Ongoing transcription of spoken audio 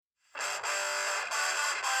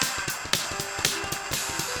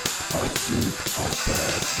I see a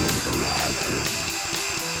bad moon rising.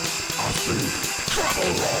 I see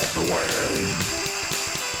trouble all the way.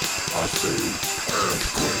 I see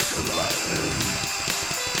earthquakes and lightning.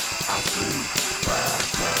 I see bad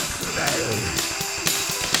times today.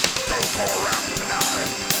 Don't go around tonight.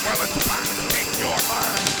 Well, it's about to take your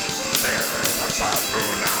mind. There's a bad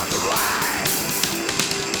moon on the rise.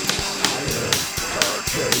 I hear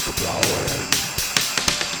hurricane blowing.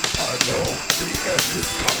 I know the end is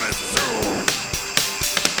coming soon.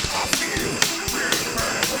 I feel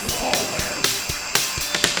rebirth falling.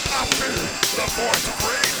 I feel the voice of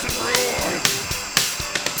rage and ruin.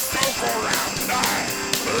 Don't go around tonight,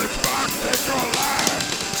 but it's about to take your life.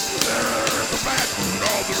 There's a bad moon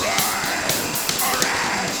on the rise.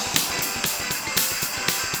 Alright.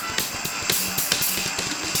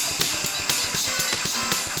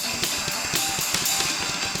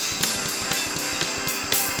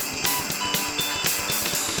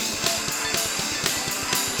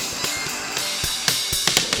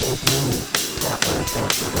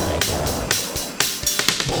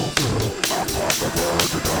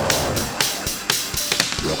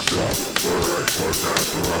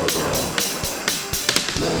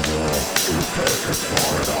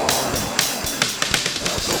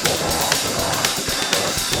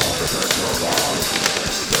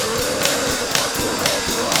 There is a bad moon on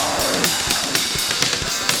the rise.